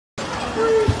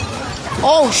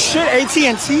Oh shit,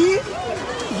 AT&T?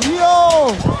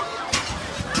 Yo!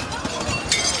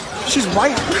 She's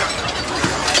white.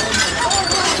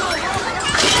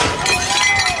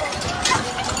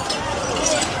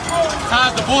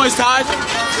 Todd, the boys, Todd.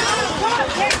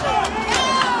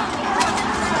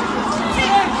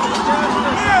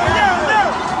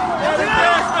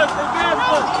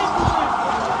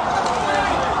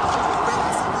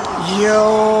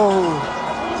 Yo!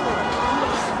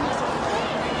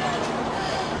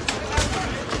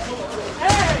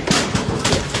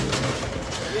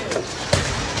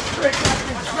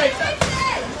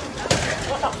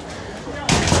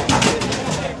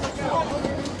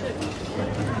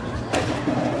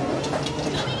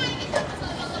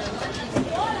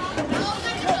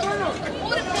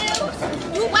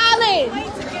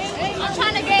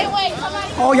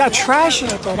 Oh, y'all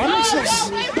trashing it though. That makes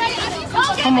sense.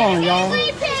 Come on, y'all.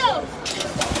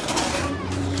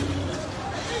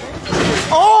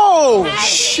 Oh,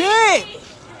 shit!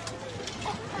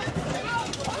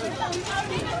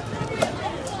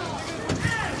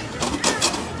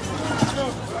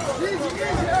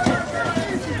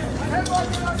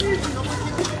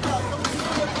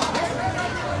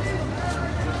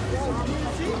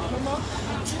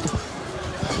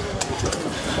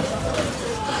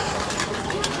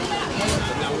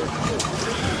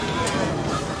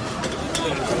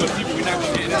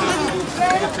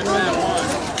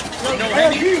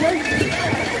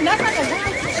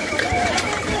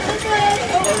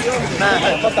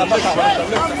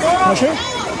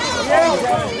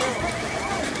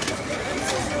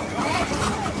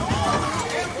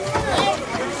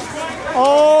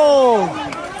 Oh!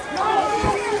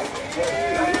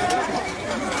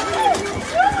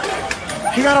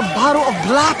 He got a bottle of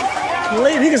black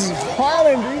lady. Niggas is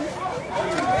balling, dude.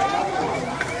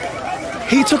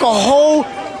 He took a whole,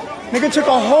 nigga took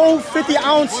a whole 50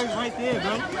 ounce.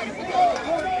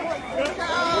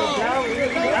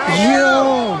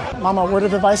 Yo! Mama, word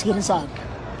of advice, get inside.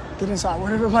 Get inside,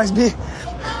 word of advice, B.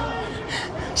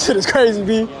 Shit is crazy,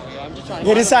 B.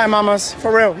 Get inside, mamas.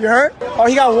 For real, you heard? Oh,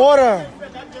 he got water.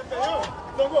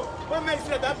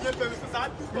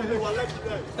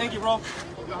 Thank you, bro.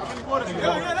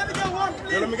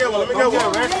 Let me get one.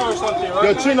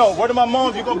 Yo, Chino, where to my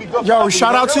mom? You gonna be good? Yo,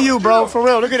 shout out to you, bro. For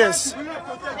real, look at this.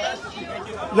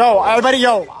 Yo, everybody,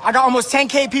 yo, I got almost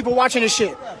 10K people watching this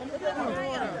shit.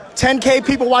 10K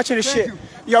people watching this shit.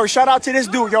 Yo, shout out to this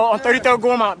dude, yo, on 33rd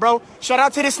Gormont, bro. Shout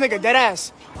out to this nigga, dead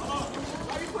ass.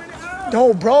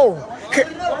 Yo, bro,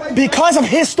 because of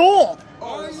his store.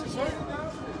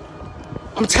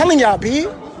 I'm telling y'all, B.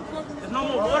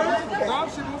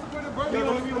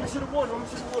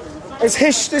 It's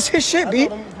his shit, B.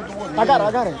 I got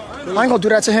it. I ain't gonna do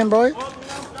that to him, bro.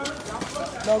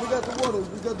 No, we got the water.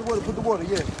 Put the water,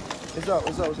 yeah. It's up.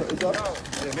 Yeah,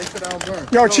 make sure that don't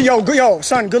burn. Yo,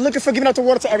 son, good looking for giving out the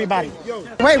water to everybody.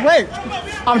 Wait.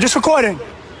 I'm just recording.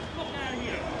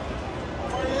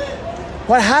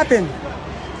 What happened?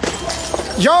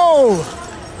 Yo!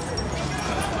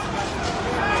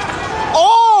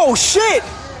 Oh, shit!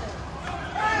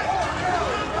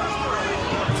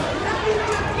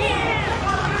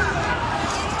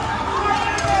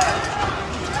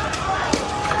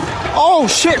 Oh,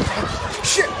 shit!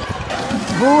 Shit!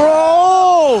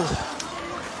 Bro!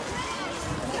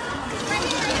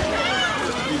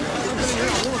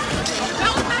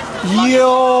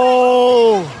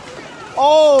 Yo!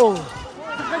 Oh!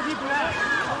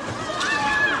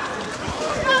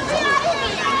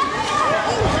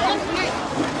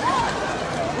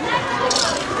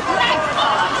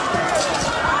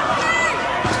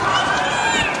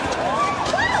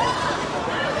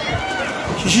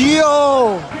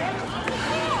 Yo!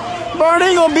 Bro, there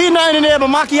ain't gonna be nothing in there but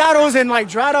macchiatos and like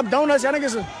dried up donuts. Y'all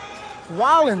niggas are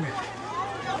wildin'.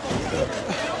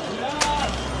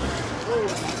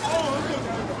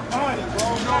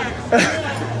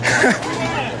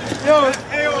 Yo,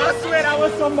 I swear that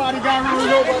was somebody got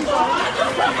ruled over.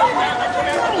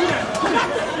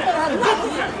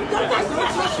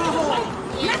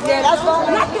 Yeah, that's fine.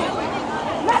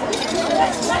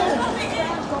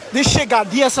 This shit got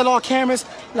DSLR cameras,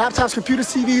 laptops,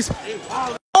 computers, TVs.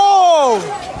 Oh!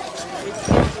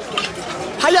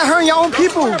 How y'all hurting your own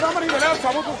people?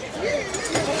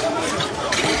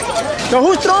 Yo,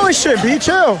 who's throwing shit, B?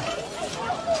 Chill.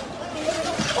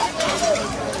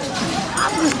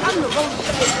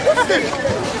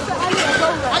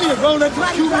 I need to roll that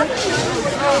computer.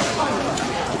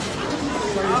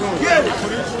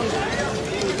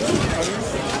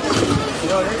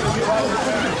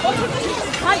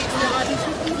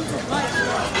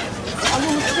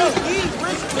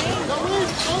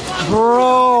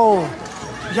 Bro.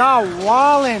 Y'all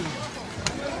wildin'.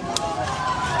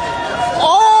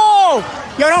 Oh!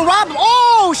 Yo, don't rob him.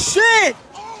 Oh, shit!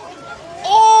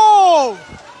 Oh!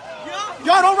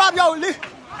 Yo, don't rob, yo.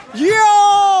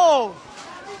 Yo!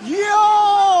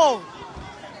 Yo!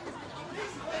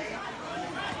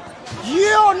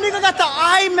 Yo, nigga got the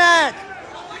iMac.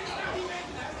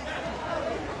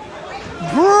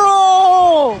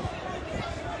 Bro!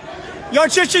 Yo,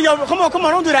 chill, yo, come on,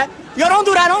 don't do that. Yo, don't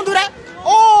do that.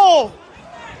 Oh!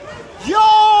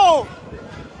 Yo!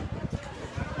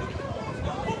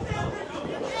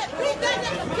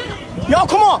 Yo,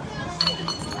 come on.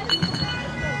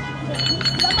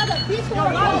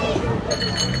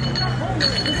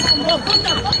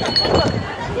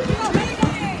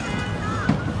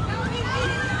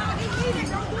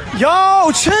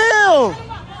 Yo, chill.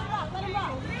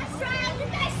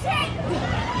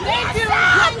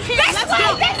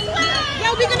 Yo,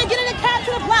 we're gonna get in the cab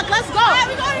to the block. Let's go.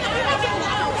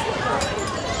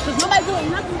 Cause nobody's doing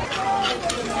nothing.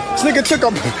 This nigga took a.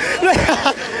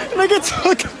 Nigga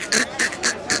took.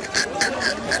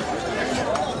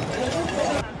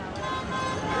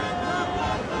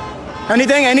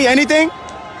 Anything?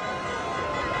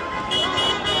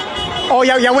 Oh,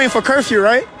 y'all waiting for curfew,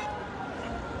 right?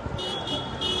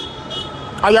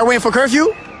 Are y'all waiting for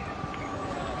curfew?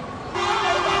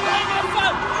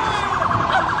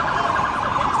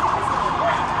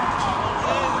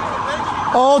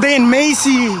 Oh, they in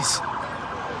Macy's.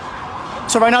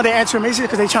 So right now they answering Macy's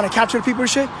because they trying to capture the people and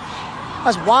shit.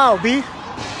 That's wild, B.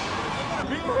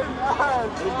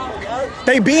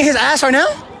 They beating his ass right now?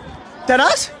 That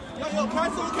us? Yo,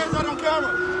 catch some kids out on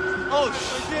camera. Oh,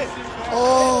 shit.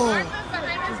 Oh.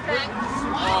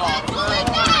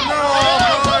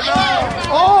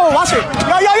 Oh, watch it.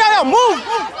 Yo, move.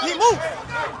 He move.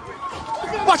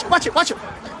 Watch it.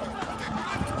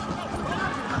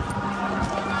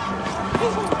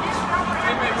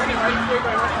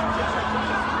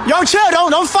 Yo, chill,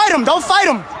 don't fight him.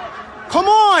 Come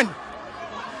on.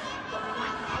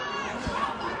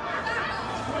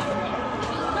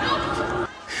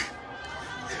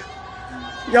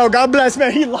 Yo, God bless,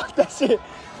 man. He locked that shit.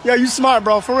 Yo, you smart,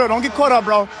 bro. For real. Don't get caught up,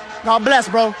 bro. God bless,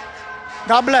 bro.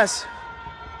 God bless.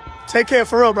 Take care,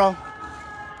 for real, bro.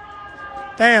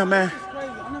 Damn, man.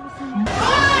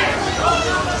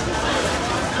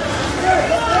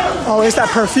 Oh, it's that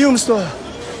perfume store.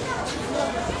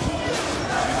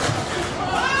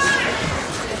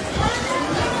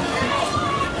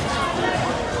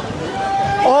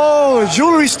 Oh,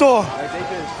 jewelry store.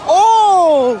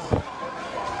 Oh!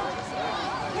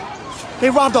 They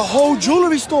robbed the whole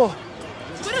jewelry store.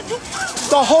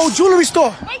 The whole jewelry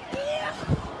store.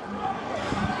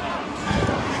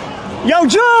 Yo,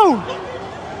 Joe!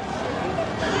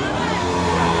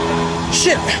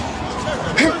 Shit.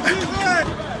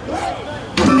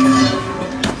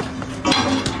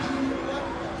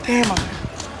 Damn.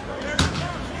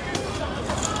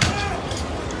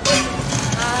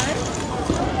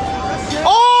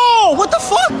 Oh, what the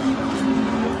fuck?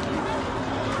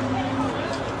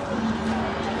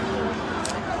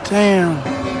 Damn.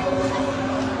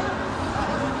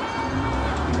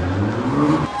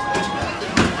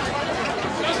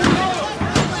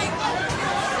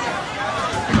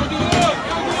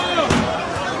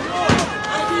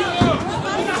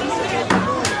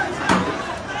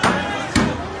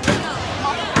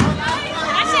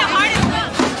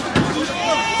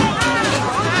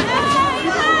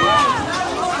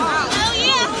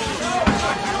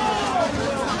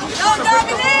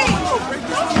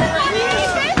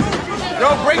 Yo,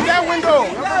 break that window.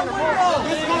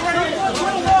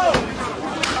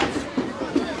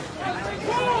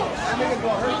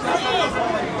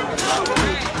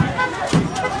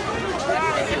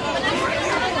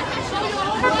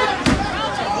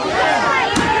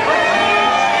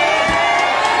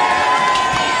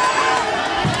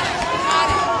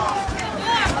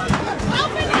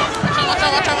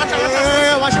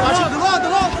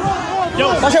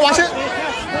 Watch it. Watch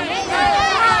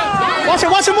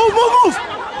it. Move. Move.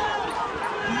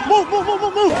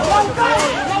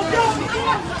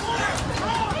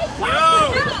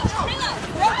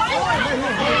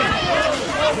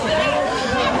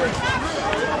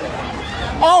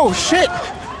 Oh, shit.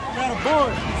 Got a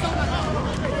board.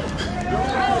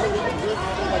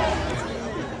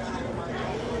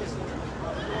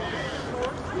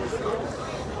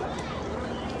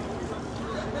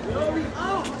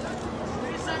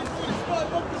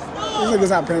 This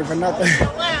nigga's not paying for nothing.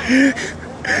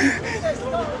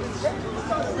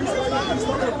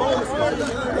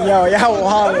 Yo, y'all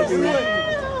wild, dude.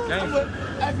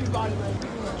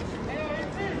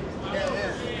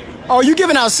 Oh, you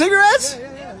giving out cigarettes?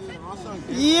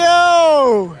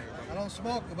 Yo. I don't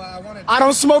smoke, but I want it. I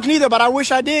don't smoke neither, but I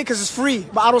wish I did because it's free.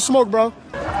 But I don't smoke, bro.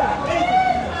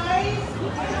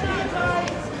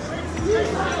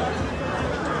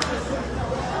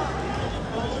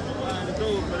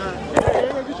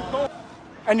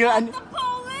 And you and Police!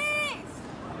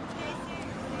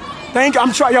 thank you.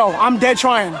 I'm dead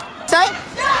trying. Say?